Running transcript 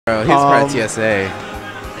Bro, he's part of TSA.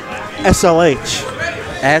 SLH.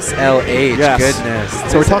 SLH, yes.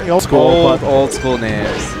 Goodness. So we're talking old school. Old school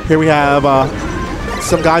names. Here we have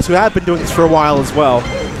some guys who have been doing this for a while as well.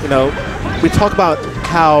 You know, we talk about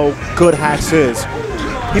how good Hazz is.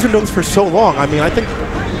 He's been doing this for so long. I mean, I think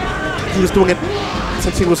he was doing it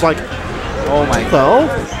since he was like 12?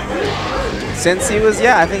 Since he was,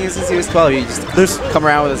 yeah, I think since he was 12. He just come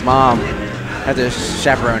around with his mom. Had to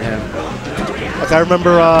chaperone him. Like I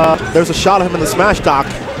remember there's a shot of him in the Smash doc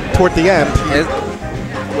toward the end.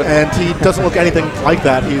 And he doesn't look anything like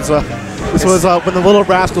that. He's this was when the Little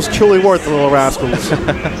Rascals truly were the Little Rascals.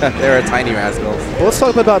 They were tiny rascals. Well, let's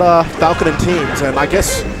talk about Falcon and teams, and I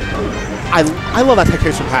guess I love that tech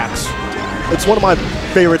case from Hazz. It's one of my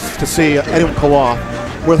favorites to see anyone pull off,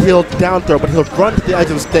 where he'll down throw, but he'll run to the edge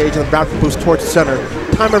of the stage and rapid boost towards the center.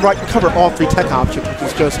 Time and right and cover all three tech options, which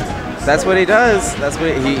is just... That's what he does. That's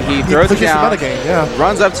what he throws it down,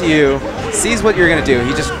 runs up to you, sees what you're going to do.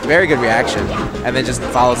 He just, very good reaction, and then just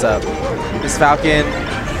follows up. This Falcon,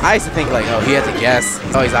 I used to think like, oh, he had to guess.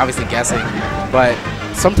 Oh, he's obviously guessing, but...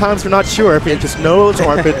 Sometimes we're not sure if he just knows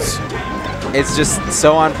or if it's... It's just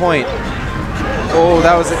so on point. Oh,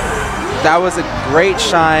 that was a great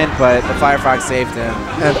shine, but the Firefox saved him.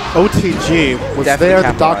 And OTG was there,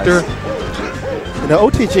 the doctor. You know,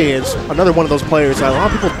 OTG is another one of those players that a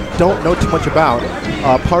lot of people don't know too much about.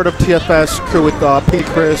 Part of TFS crew with P.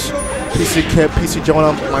 Chris, PC Kip, PC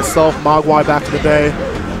Jonah, myself, Mogwai back in the day.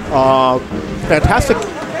 Fantastic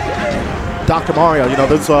Dr. Mario. You know,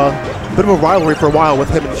 there's a bit of a rivalry for a while with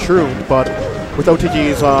him and Shroom, but with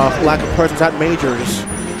OTG's lack of presence at majors,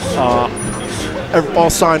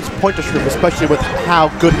 all signs point to Shroom, especially with how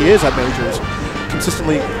good he is at majors.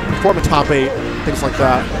 Consistently performing top 8, things like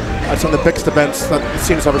that. At some of the biggest events that the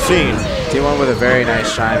scene has ever seen. D1 with a very nice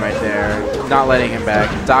shine right there, not letting him back.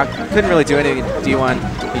 Doc couldn't really do anything in D1.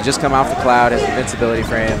 He just come off the cloud, his invincibility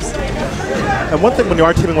frames. And one thing when you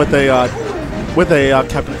are teaming with a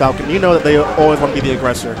Captain Falcon, you know that they always want to be the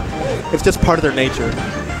aggressor. It's just part of their nature.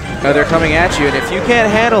 No, they're coming at you, and if you can't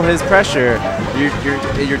handle his pressure,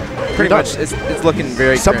 you're pretty much, it's looking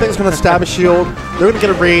very Something's going to stab a shield, they're going to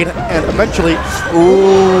get a read, and eventually...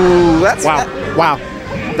 Ooh, that's... Wow.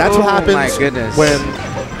 That's what happens my goodness. When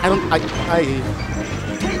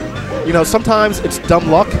you know, sometimes it's dumb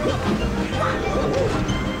luck.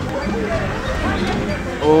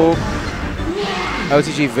 Oh,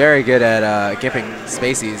 OTG very good at gimping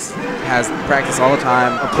spacies. Has practice all the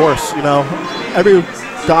time. Of course, you know, every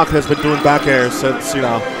doc has been doing back airs since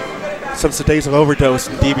since the days of Overdose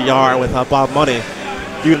and DBR with Bob Money.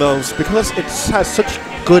 You know, because it has such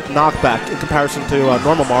good knockback in comparison to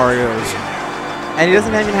normal Marios. And he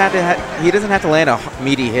doesn't even have to. He doesn't have to land a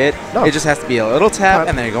meaty hit. No. It just has to be a little tap,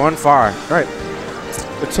 and then you're going far. Right.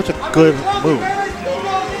 It's such a good move.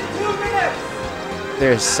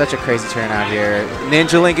 There's such a crazy turnout here.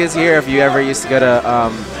 Ninja Link is here. If you ever used to go to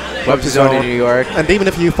Web Zone in New York, and even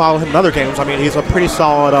if you follow him in other games, I mean, he's a pretty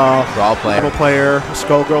solid Brawl player.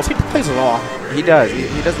 Skullgirls. He plays it all. He does.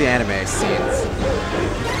 He does the anime scenes.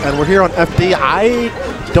 And we're here on FD. I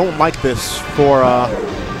don't like this for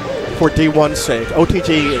D1's sake. OTG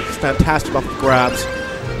is fantastic off of grabs,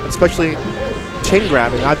 especially chain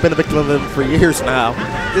grabbing. I've been a victim of them for years now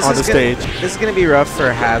on the stage. This is going to be rough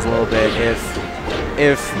for Hazz a little bit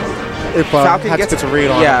if Falcon gets a read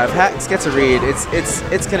on him. Yeah, if Hazz gets a read,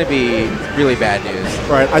 it's going to be really bad news.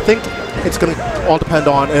 Right. I think it's going to all depend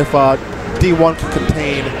on if D1 can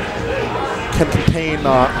contain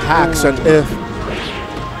Hazz, and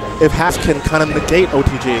if Hazz can kind of negate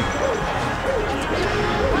OTG.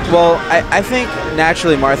 Well, I think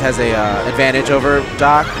naturally Marth has a advantage over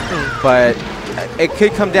Doc, but it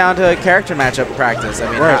could come down to character matchup practice.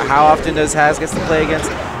 I mean, how often does Hazz get to play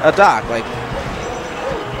against a Doc? Like,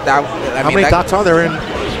 how many Docs are there in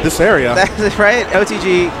this area? That's right.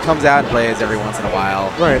 OTG comes out and plays every once in a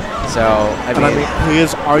while. Right. So, I mean, he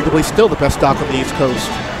is arguably still the best Doc on the East Coast.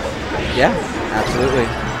 Yeah, absolutely.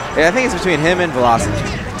 Yeah, I think it's between him and Velocity.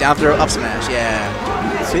 Down throw, up smash, yeah.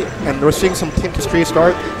 See, and we're seeing some team history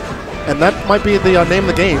start. And that might be the name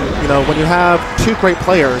of the game. You know, when you have two great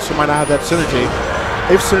players who might not have that synergy,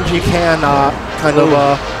 if synergy can kind of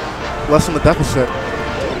lessen the deficit.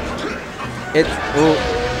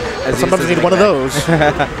 Sometimes you need one of those.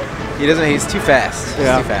 He doesn't. He's too fast.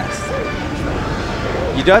 Yeah. He's too fast.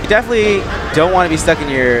 You definitely don't want to be stuck in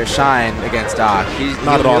your shine against Doc.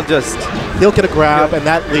 Not at all. He'll get a grab, and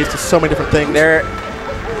that leads to so many different things. They're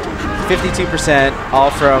 52% all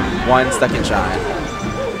from one stuck in shine.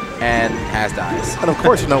 And Hazz dies. And of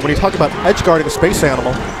course, you know, when you talk about edge guarding a space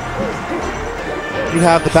animal, You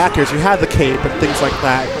have the back airs, you have the cape and things like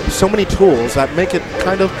that. So many tools that make it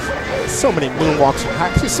kind of so many moonwalks and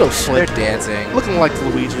hacks. He's so slick. They're dancing. Looking like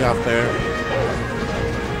Luigi out there.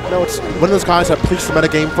 No, it's one of those guys that pleads the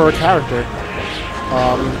metagame for a character.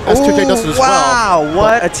 S2J does it as well. Wow,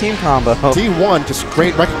 what a team combo. D1, just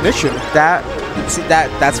great recognition.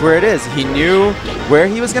 That's where it is. He knew where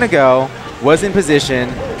he was going to go, was in position,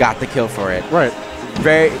 got the kill for it. Right.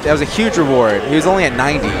 That was a huge reward. He was only at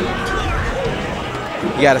 90.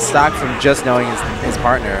 He got a stock from just knowing his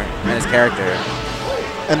partner and his character.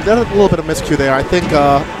 And then a little bit of miscue there. I think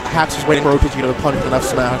Hazz was waiting for OTG to punish an F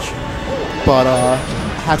smash, but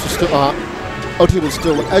Hazz was still OT was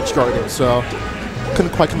still edge guarding, so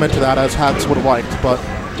couldn't quite commit to that as Hazz would have liked. But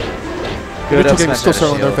good OTG was still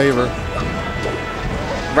certainly in their favor.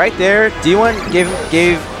 Right there, D1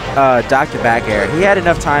 gave Doc the back air. He had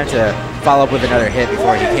enough time to follow up with another hit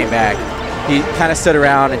before he came back. He kind of stood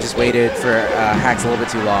around and just waited for Hazz a little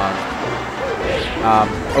bit too long.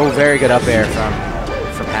 Very good up air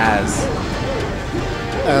from Hazz.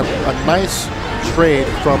 A nice trade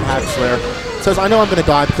from Hazz there. Says, I know I'm going to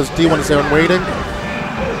die because D1 is there and waiting.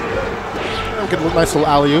 Get a nice little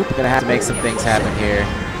alley-oop. Going to have to make some things happen here.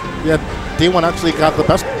 Yeah, D1 actually got the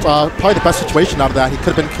best, probably the best situation out of that. He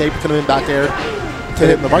could have been cape, could have been back air to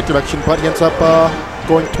hit in the right direction, but he ends up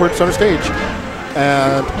going towards center stage.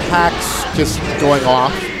 And Hazz just going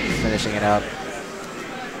off. Finishing it up.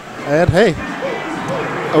 And hey,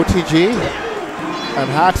 OTG and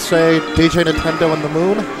Hazz say DJ Nintendo and the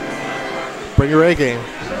Moon, bring your A game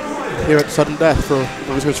here at Sudden Death for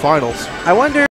the Losers Finals. I wonder